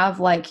don't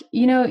have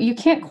you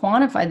can't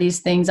quantify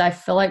these things. I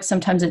feel like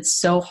sometimes it's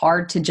so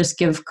hard to just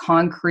give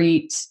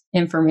concrete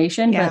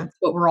information, but that's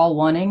what we're all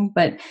wanting.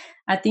 But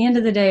at the end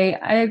of the day,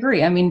 I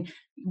agree. I mean,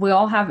 we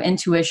all have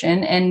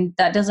intuition and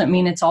that doesn't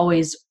mean it's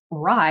always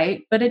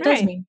right, but it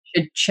does mean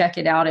you should check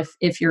it out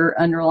if your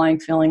underlying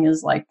feeling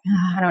is like,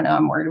 I don't know,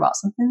 I'm worried about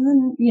something.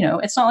 Then,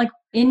 it's not like,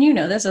 and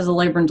this as a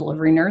labor and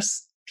delivery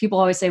nurse, people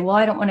always say, well,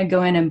 I don't want to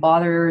go in and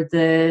bother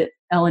the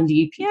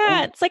L&D people.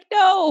 Yeah, it's like,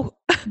 no.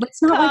 But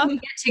it's not like we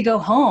get to go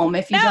home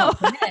if you don't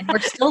come in. We're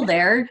still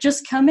there.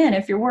 Just come in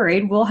if you're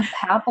worried. We'll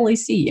happily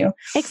see you.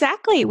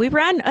 Exactly. We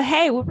run a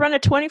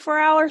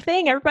 24-hour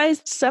thing.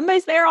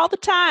 Somebody's there all the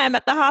time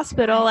at the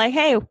hospital. Like,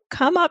 hey,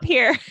 come up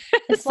here.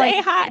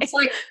 Say hi. It's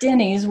like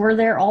Denny's. We're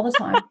there all the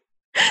time.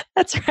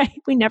 That's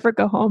right. We never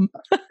go home.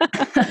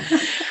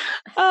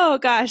 Oh,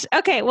 gosh.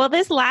 Okay. Well,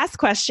 this last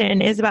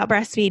question is about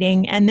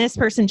breastfeeding. And this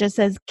person just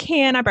says,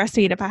 can I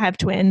breastfeed if I have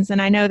twins?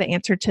 And I know the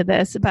answer to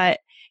this, but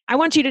I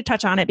want you to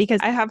touch on it because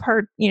I have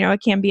heard,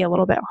 it can be a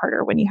little bit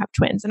harder when you have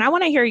twins. And I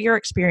want to hear your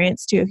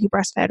experience too, if you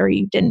breastfed or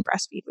you didn't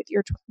breastfeed with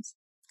your twins.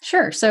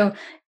 Sure. So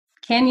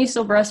can you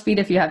still breastfeed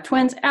if you have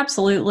twins?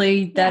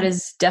 Absolutely. That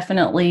is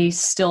definitely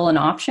still an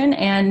option.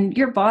 And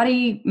your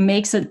body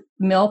makes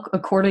milk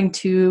according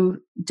to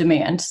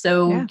demand.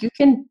 So you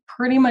can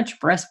pretty much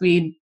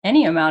breastfeed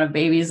any amount of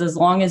babies as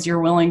long as you're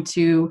willing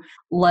to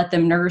let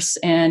them nurse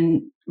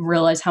and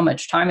realize how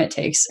much time it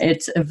takes.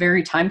 It's a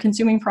very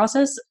time-consuming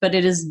process, but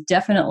it is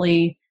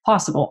definitely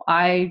possible.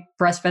 I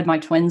breastfed my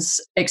twins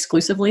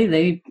exclusively.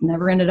 They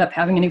never ended up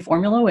having any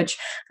formula, which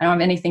I don't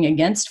have anything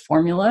against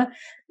formula.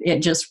 It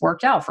just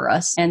worked out for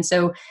us. And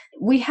so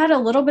we had a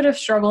little bit of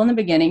struggle in the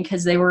beginning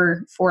because they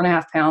were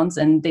 4.5 pounds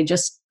and they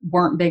just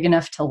weren't big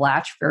enough to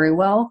latch very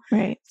well.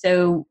 Right.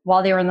 So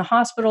while they were in the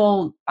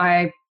hospital,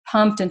 I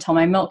pumped until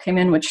my milk came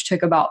in, which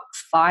took about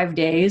 5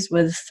 days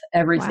with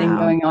everything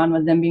going on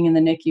with them being in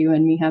the NICU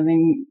and me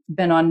having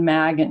been on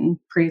MAG and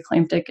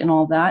pre-eclamptic and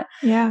all that.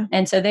 Yeah.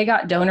 And so they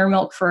got donor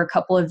milk for a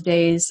couple of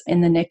days in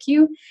the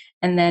NICU.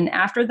 And then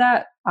after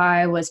that,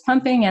 I was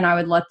pumping and I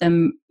would let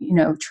them,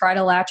 try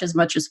to latch as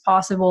much as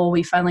possible.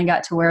 We finally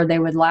got to where they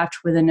would latch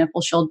with a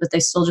nipple shield, but they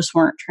still just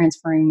weren't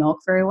transferring milk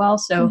very well.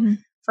 So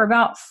for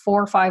about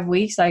 4 or 5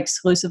 weeks, I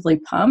exclusively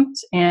pumped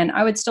and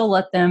I would still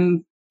let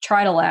them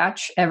try to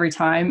latch every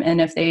time. And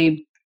if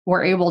they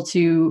were able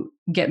to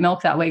get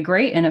milk that way,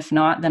 great. And if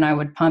not, then I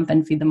would pump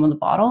and feed them with a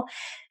bottle.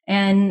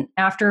 And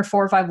after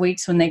 4 or 5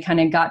 weeks, when they kind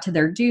of got to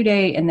their due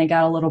date and they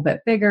got a little bit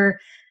bigger,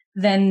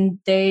 then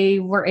they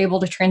were able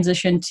to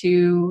transition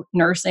to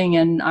nursing.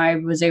 And I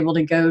was able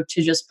to go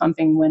to just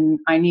pumping when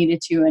I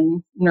needed to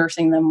and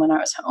nursing them when I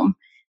was home.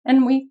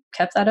 And we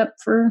kept that up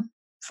for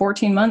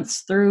 14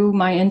 months through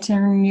my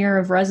intern year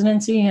of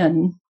residency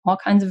and all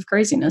kinds of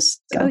craziness.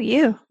 So. Go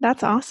you.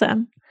 That's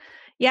awesome.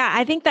 Yeah,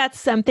 I think that's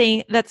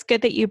something that's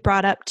good that you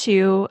brought up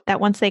too, that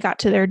once they got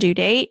to their due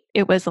date,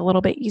 it was a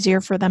little bit easier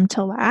for them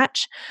to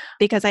latch,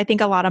 because I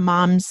think a lot of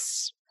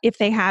moms, if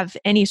they have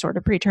any sort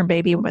of preterm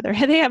baby, whether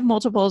they have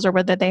multiples or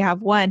whether they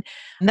have one,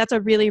 that's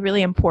a really,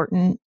 really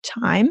important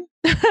time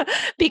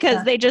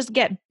because they just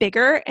get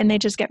bigger and they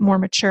just get more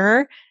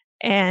mature.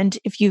 And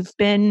if you've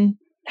been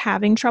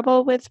having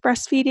trouble with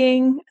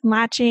breastfeeding,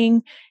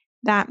 latching,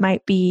 that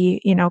might be,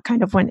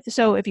 kind of when,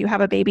 so if you have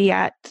a baby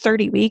at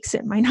 30 weeks,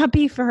 it might not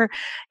be for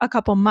a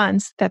couple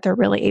months that they're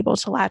really able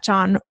to latch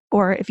on.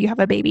 Or if you have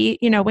a baby,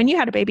 when you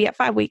had a baby at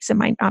 5 weeks, it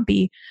might not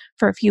be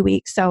for a few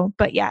weeks. So,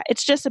 but yeah,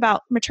 it's just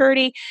about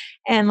maturity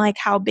and like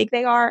how big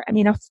they are. I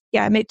mean,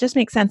 it just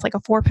makes sense. Like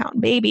a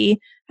 4-pound baby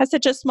has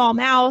such a small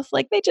mouth,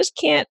 like they just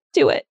can't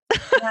do it.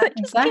 Yeah,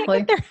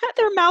 exactly. Can't get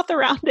their mouth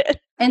around it.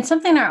 And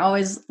something I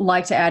always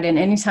like to add in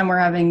anytime we're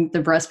having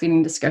the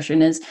breastfeeding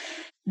discussion is,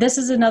 this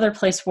is another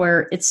place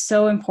where it's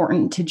so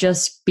important to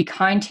just be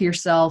kind to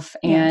yourself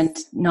and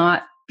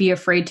not be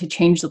afraid to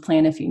change the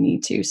plan if you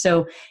need to.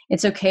 So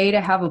it's okay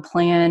to have a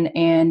plan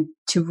and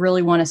to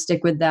really want to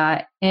stick with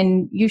that.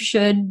 And you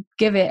should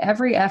give it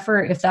every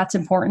effort if that's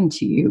important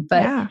to you.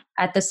 But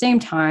at the same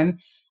time,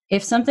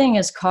 if something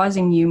is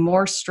causing you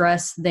more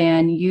stress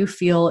than you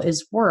feel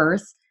is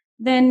worth,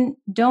 then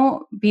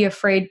don't be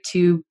afraid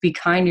to be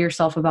kind to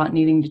yourself about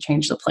needing to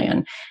change the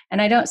plan. And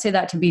I don't say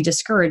that to be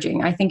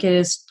discouraging. I think it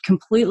is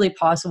completely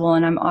possible.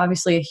 And I'm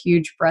obviously a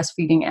huge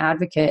breastfeeding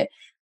advocate,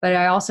 but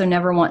I also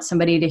never want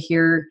somebody to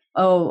hear,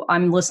 oh,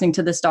 I'm listening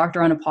to this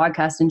doctor on a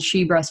podcast and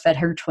she breastfed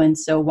her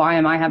twins, so why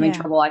am I having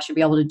trouble? I should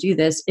be able to do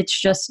this. It's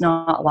just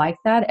not like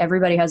that.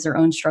 Everybody has their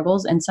own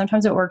struggles, and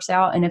sometimes it works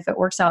out. And if it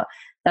works out,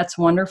 that's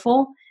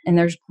wonderful. And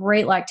there's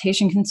great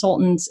lactation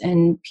consultants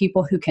and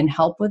people who can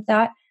help with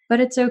that. But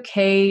it's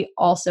okay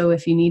also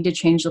if you need to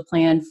change the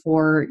plan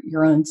for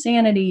your own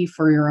sanity,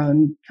 for your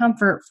own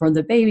comfort, for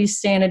the baby's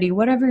sanity,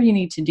 whatever you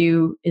need to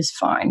do is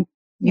fine.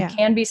 You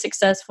can be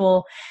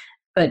successful,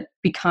 but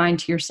be kind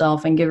to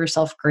yourself and give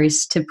yourself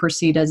grace to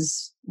proceed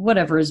as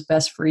whatever is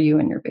best for you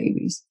and your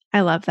babies.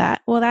 I love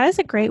that. Well, that is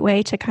a great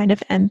way to kind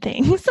of end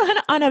things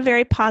on a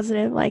very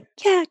positive, like,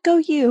 yeah, go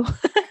you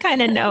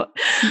kind of note.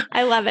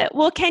 I love it.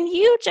 Well, can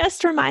you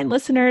just remind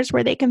listeners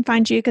where they can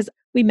find you? Because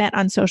we met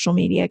on social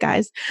media,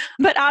 guys.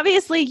 But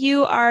obviously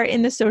you are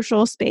in the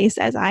social space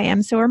as I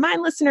am. So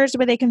remind listeners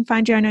where they can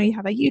find you. I know you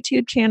have a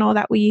YouTube channel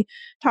that we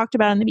talked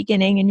about in the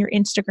beginning and your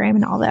Instagram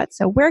and all that.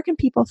 So where can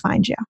people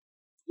find you?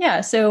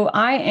 Yeah, so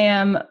I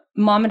am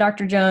Mama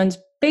Dr. Jones,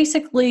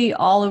 basically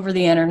all over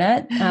the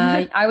internet.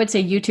 I would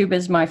say YouTube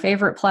is my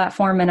favorite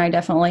platform, and I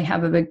definitely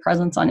have a big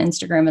presence on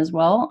Instagram as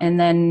well. And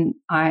then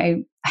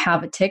I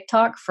have a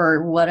TikTok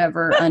for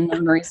whatever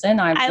unknown reason.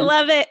 I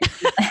love it.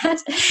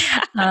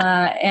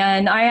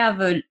 And I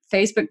have a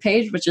Facebook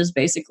page, which is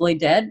basically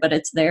dead, but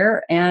it's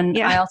there. And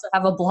I also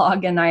have a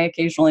blog, and I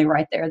occasionally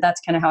write there.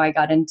 That's kind of how I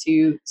got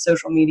into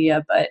social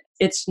media, but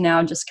it's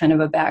now just kind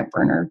of a back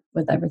burner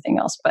with everything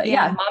else. But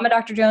Mama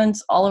Dr.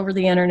 Jones all over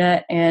the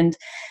internet. And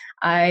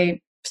I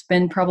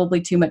spend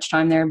probably too much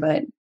time there,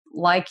 but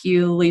like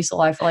you, Lisa,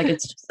 I feel like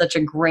it's just such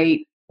a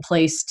great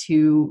place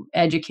to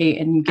educate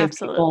and give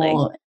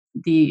people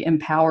the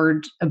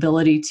empowered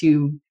ability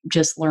to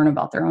just learn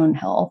about their own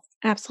health.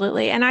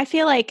 Absolutely. And I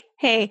feel like,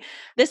 hey,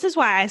 this is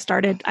why I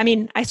started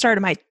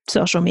my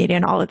social media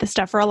and all of this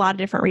stuff for a lot of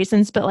different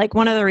reasons. But like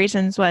one of the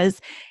reasons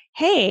was,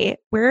 hey,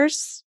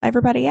 where's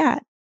everybody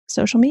at?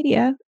 Social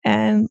media.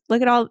 And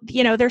look at all,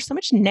 there's so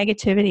much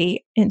negativity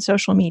in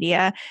social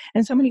media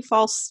and so many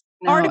false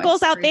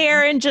articles out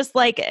there and just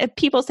like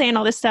people saying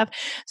all this stuff.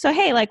 So,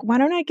 hey, like, why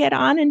don't I get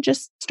on and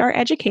just start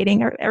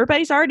educating?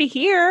 Everybody's already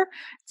here.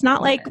 It's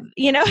not like,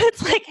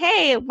 it's like,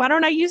 hey, why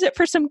don't I use it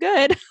for some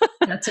good?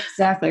 That's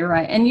exactly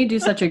right. And you do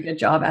such a good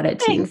job at it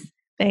too.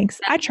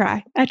 Thanks. I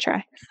try.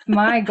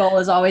 My goal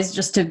is always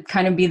just to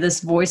kind of be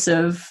this voice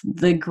of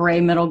the gray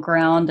middle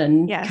ground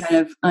and kind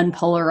of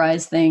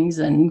unpolarize things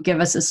and give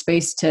us a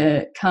space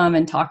to come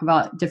and talk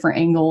about different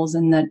angles,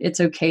 and that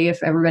it's okay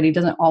if everybody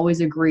doesn't always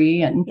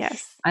agree. And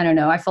I don't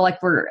know, I feel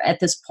like we're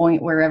at this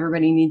point where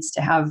everybody needs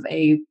to have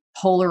a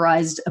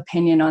polarized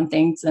opinion on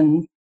things.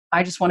 And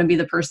I just want to be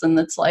the person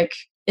that's like,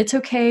 it's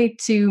okay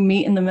to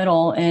meet in the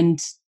middle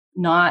and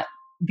not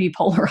be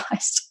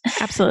polarized.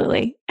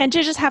 Absolutely. And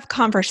to just have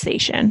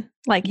conversation.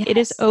 Like it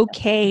is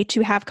okay to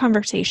have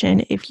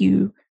conversation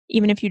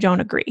even if you don't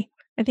agree.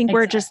 I think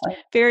we're just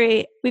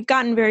we've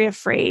gotten very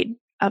afraid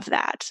of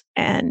that,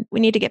 and we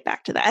need to get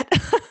back to that.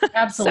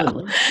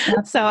 Absolutely.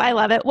 So I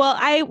love it. Well,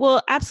 I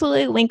will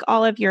absolutely link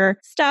all of your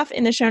stuff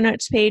in the show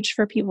notes page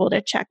for people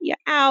to check you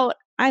out.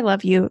 I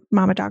love you,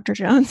 Mama Dr.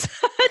 Jones.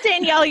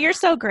 Danielle, you're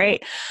so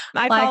great.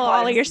 I follow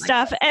all of your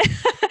stuff.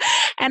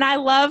 And I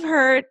love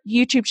her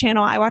YouTube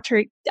channel. I watch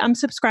her. I'm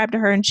subscribed to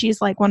her, and she's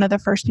like one of the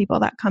first people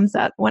that comes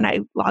up when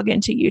I log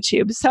into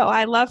YouTube. So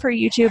I love her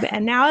YouTube.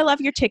 And now I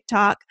love your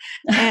TikTok.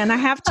 And I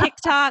have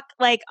TikTok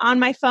like on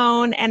my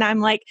phone. And I'm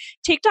like,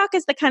 TikTok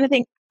is the kind of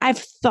thing I've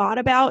thought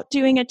about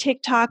doing a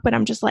TikTok, but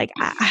I'm just like,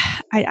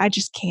 I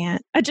just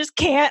can't. I just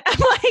can't. I'm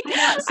like,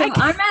 so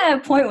I'm at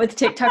a point with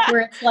TikTok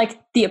where it's like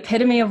the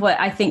epitome of what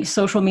I think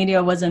social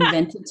media was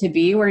invented to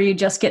be, where you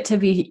just get to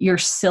be your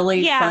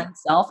silly, fun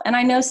self. And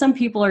I know some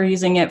people are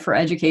using it for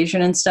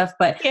education and stuff,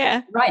 but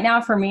right now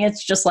for me,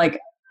 it's just like,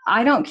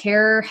 I don't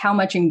care how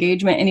much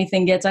engagement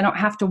anything gets. I don't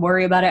have to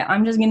worry about it.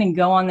 I'm just going to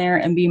go on there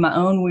and be my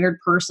own weird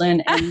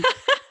person. And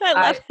I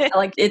love it.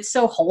 Like, it's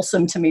so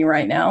wholesome to me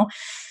right now.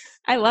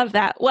 I love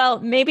that. Well,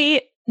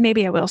 maybe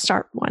I will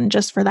start one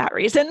just for that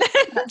reason.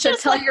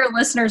 Just tell your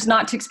listeners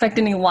not to expect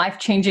any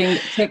life-changing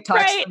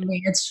TikToks from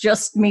me. It's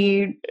just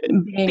me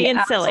being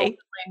silly,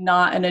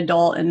 not an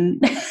adult. And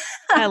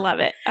I love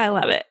it. I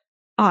love it.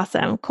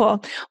 Awesome.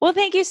 Cool. Well,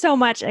 thank you so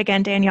much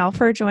again, Danielle,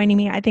 for joining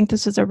me. I think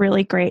this was a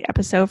really great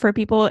episode for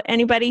people.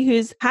 Anybody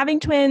who's having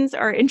twins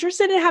or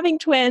interested in having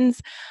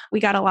twins, we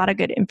got a lot of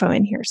good info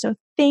in here. So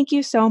thank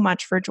you so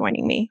much for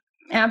joining me.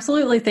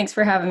 Absolutely. Thanks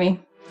for having me.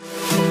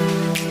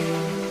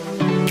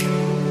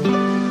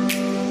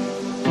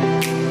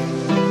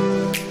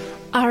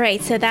 All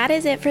right, so that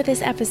is it for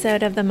this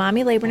episode of the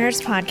Mommy Labor Nurse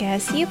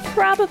podcast. You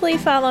probably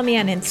follow me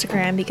on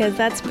Instagram because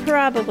that's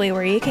probably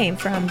where you came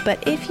from.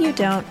 But if you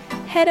don't,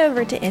 head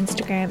over to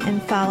Instagram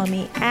and follow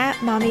me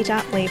at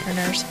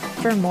mommy.labornurse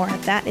for more.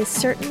 That is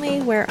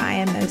certainly where I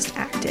am most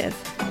active.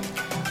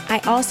 I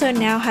also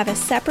now have a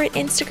separate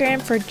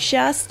Instagram for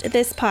just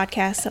this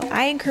podcast, so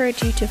I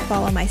encourage you to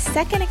follow my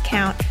second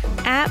account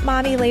at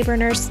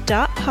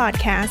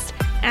mommylabornurse.podcast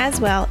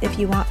as well if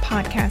you want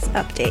podcast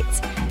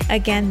updates.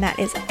 Again, that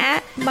is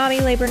at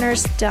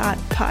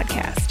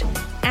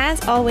mommylabornurse.podcast.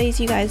 As always,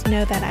 you guys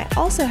know that I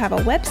also have a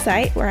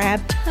website where I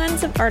have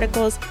tons of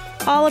articles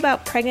all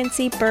about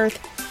pregnancy, birth,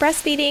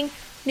 breastfeeding,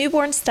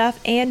 newborn stuff,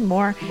 and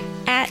more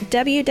at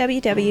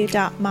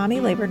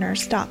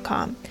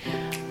www.mommylabornurse.com.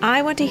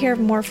 I want to hear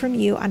more from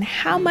you on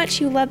how much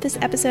you love this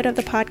episode of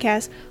the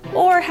podcast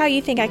or how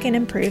you think I can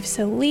improve.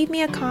 So leave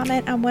me a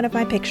comment on one of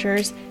my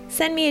pictures,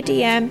 send me a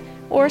DM,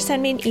 or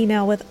send me an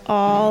email with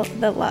all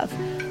the love.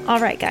 All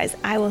right, guys,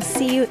 I will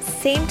see you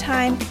same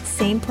time,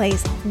 same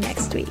place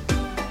next week.